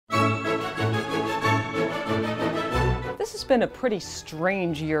This has been a pretty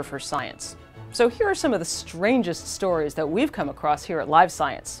strange year for science. So here are some of the strangest stories that we've come across here at Live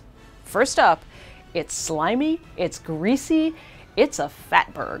Science. First up, it's slimy, it's greasy, it's a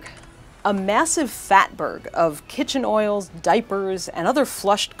fatberg. A massive fatberg of kitchen oils, diapers, and other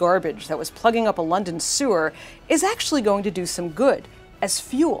flushed garbage that was plugging up a London sewer is actually going to do some good as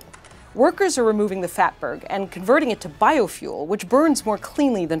fuel. Workers are removing the fatberg and converting it to biofuel, which burns more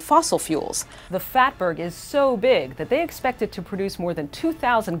cleanly than fossil fuels. The fatberg is so big that they expect it to produce more than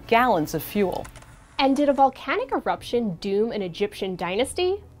 2,000 gallons of fuel. And did a volcanic eruption doom an Egyptian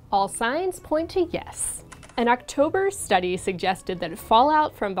dynasty? All signs point to yes. An October study suggested that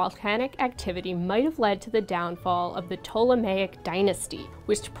fallout from volcanic activity might have led to the downfall of the Ptolemaic dynasty,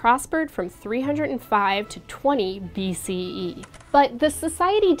 which prospered from 305 to 20 BCE. But the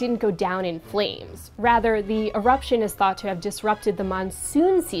society didn't go down in flames. Rather, the eruption is thought to have disrupted the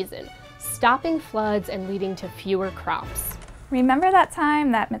monsoon season, stopping floods and leading to fewer crops. Remember that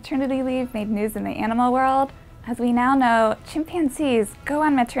time that maternity leave made news in the animal world? As we now know, chimpanzees go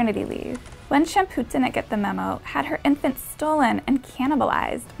on maternity leave. One chimp who didn't get the memo had her infant stolen and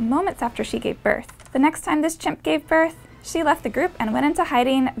cannibalized moments after she gave birth. The next time this chimp gave birth, she left the group and went into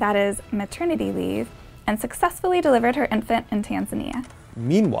hiding, that is, maternity leave, and successfully delivered her infant in Tanzania.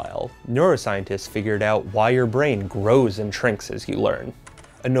 Meanwhile, neuroscientists figured out why your brain grows and shrinks as you learn.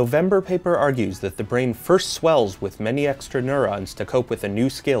 A November paper argues that the brain first swells with many extra neurons to cope with a new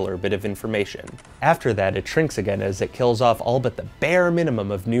skill or bit of information. After that, it shrinks again as it kills off all but the bare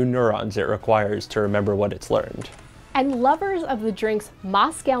minimum of new neurons it requires to remember what it's learned. And lovers of the drinks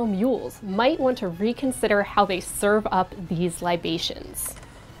Moscow Mules might want to reconsider how they serve up these libations.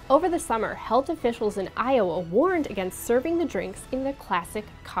 Over the summer, health officials in Iowa warned against serving the drinks in the classic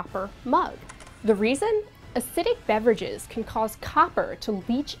copper mug. The reason? Acidic beverages can cause copper to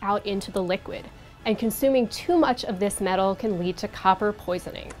leach out into the liquid, and consuming too much of this metal can lead to copper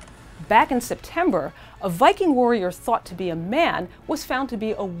poisoning. Back in September, a Viking warrior thought to be a man was found to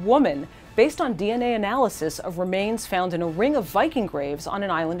be a woman based on DNA analysis of remains found in a ring of Viking graves on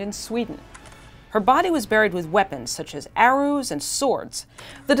an island in Sweden. Her body was buried with weapons such as arrows and swords.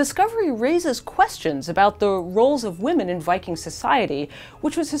 The discovery raises questions about the roles of women in Viking society,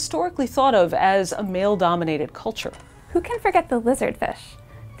 which was historically thought of as a male-dominated culture. Who can forget the lizardfish,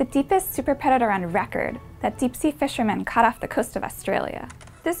 the deepest superpredator on record that deep-sea fishermen caught off the coast of Australia?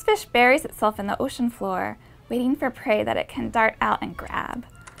 This fish buries itself in the ocean floor, waiting for prey that it can dart out and grab.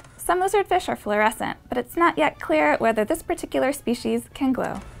 Some lizardfish are fluorescent, but it's not yet clear whether this particular species can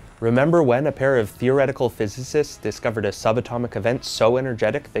glow. Remember when a pair of theoretical physicists discovered a subatomic event so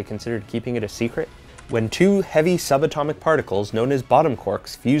energetic they considered keeping it a secret? When two heavy subatomic particles known as bottom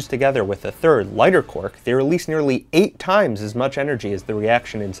quarks fused together with a third, lighter quark, they released nearly 8 times as much energy as the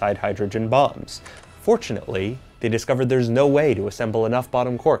reaction inside hydrogen bombs. Fortunately, they discovered there's no way to assemble enough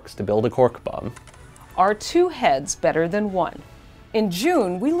bottom quarks to build a quark bomb. Are 2 heads better than 1? In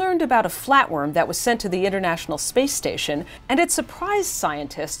June, we learned about a flatworm that was sent to the International Space Station, and it surprised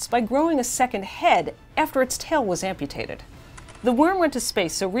scientists by growing a second head after its tail was amputated. The worm went to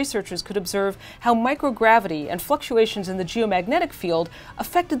space so researchers could observe how microgravity and fluctuations in the geomagnetic field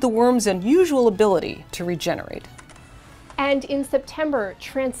affected the worm's unusual ability to regenerate. And in September,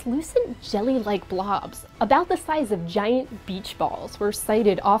 translucent jelly-like blobs, about the size of giant beach balls, were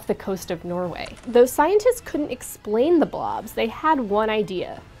sighted off the coast of Norway. Though scientists couldn't explain the blobs, they had one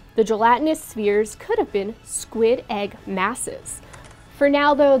idea. The gelatinous spheres could have been squid egg masses. For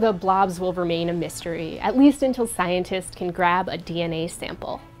now, though, the blobs will remain a mystery, at least until scientists can grab a DNA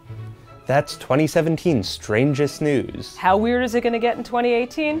sample. That's 2017's strangest news. How weird is it going to get in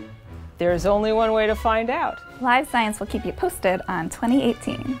 2018? There's only one way to find out. Live Science will keep you posted on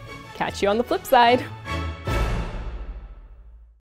 2018. Catch you on the flip side.